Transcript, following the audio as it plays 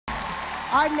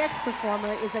Our next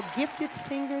performer is a gifted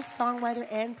singer, songwriter,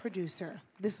 and producer.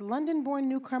 This London-born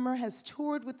newcomer has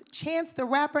toured with Chance the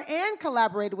Rapper and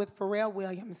collaborated with Pharrell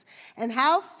Williams. And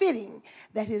how fitting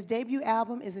that his debut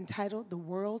album is entitled The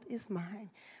World Is Mine.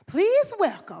 Please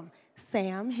welcome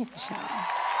Sam Henshaw.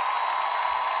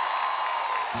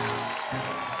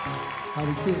 How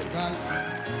we feeling, guys?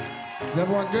 Is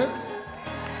everyone good?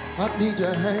 I need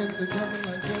your hands together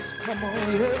like this. Come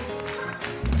on, yeah.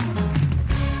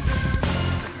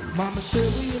 Mama said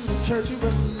we in the church, you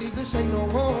best believe this ain't no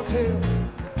hotel.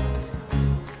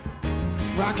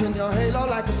 Rocking your halo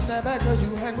like a snapback, cause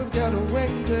you hang with getaway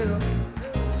girl.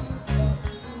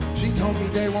 She told me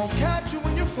they won't catch you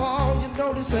when you fall, you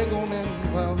know this ain't gonna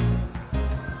end well.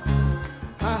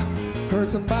 I heard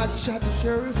somebody shot the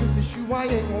sheriff, if it's you, I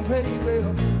ain't gonna pay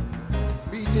well.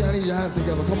 BT, I need your hands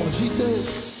together, come on. She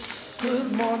says,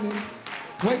 good morning,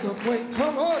 wake up, wake,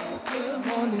 come on. Good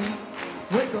morning,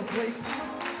 wake up, wake.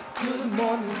 Good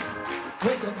morning,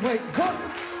 wake up, wake, 1,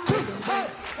 2, 3.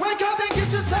 Wake up and get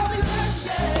yourself in church,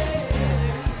 yeah.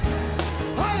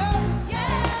 Higher,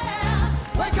 yeah.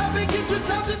 Wake up and get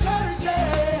yourself to church, yeah.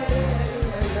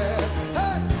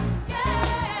 Hey.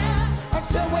 Yeah. I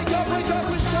said wake up,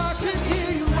 wish I could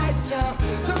hear you right now.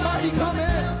 Somebody come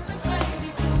in.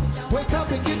 Wake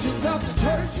up and get yourself to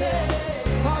church,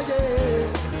 yeah. Oh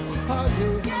yeah, oh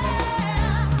yeah.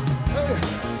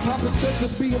 Hey. Papa said to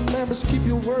be a man, must keep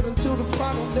your word until the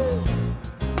final day.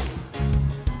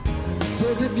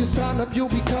 Said if you sign up, you'll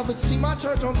be covered. See, my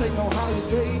church don't take no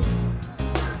holiday.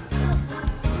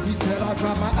 He said I'll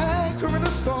drop my anchor in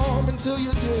a storm until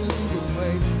your tears leave your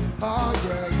ways. Oh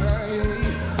yeah,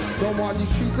 yeah. Don't want these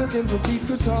streets looking for beef,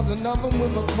 cause cause another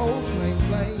with a cold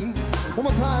flame. One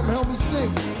more time, help me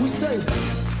sing. We say,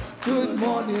 good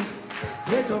morning,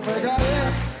 wake up, wake up,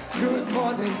 yeah. Good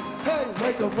morning, hey,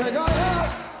 wake up, wake up, yeah.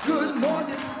 Good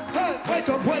morning, hey, wake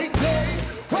up, wake, hey.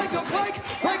 Wake up,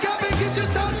 wake up and get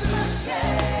yourself to church,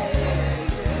 yeah.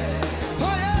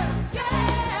 Oh yeah,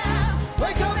 yeah.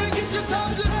 Wake up and get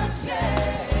yourself to church,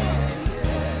 yeah.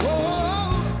 Oh,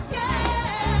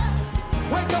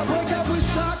 yeah. Wake up,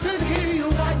 wish I could hear you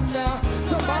right now.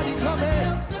 Somebody come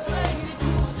in.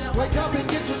 Wake up and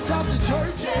get yourself to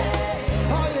church, yeah.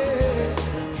 Oh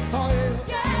yeah, oh yeah.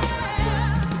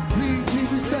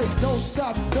 We say, don't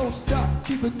stop,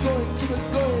 keep it going,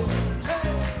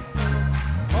 hey.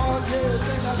 Oh yeah,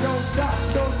 say now don't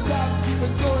stop, keep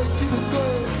it going.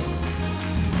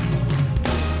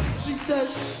 She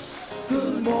says,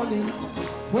 good morning,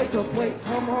 wake up, wake,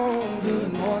 come on,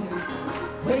 good morning,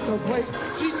 wake up, wake.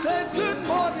 She says, good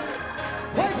morning,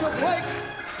 wake up, wake,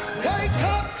 wake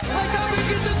up and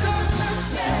get yourself to church,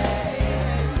 yeah.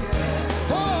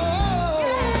 Oh,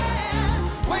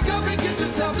 wake up and get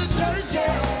yourself to church,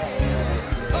 yeah.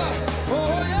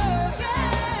 Oh yeah.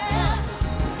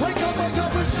 Wake up,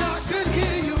 wish I could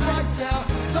hear you right now.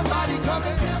 Somebody come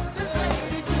and tell this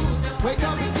lady cool down. Wake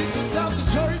up and get yourself to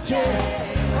church, yeah.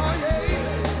 Oh yeah,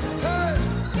 hey.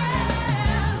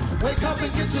 Yeah. Wake up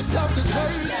and get yourself to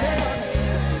church, yeah.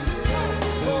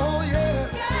 Oh yeah.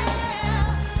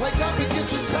 Wake up and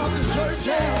get yourself to church,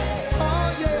 yeah.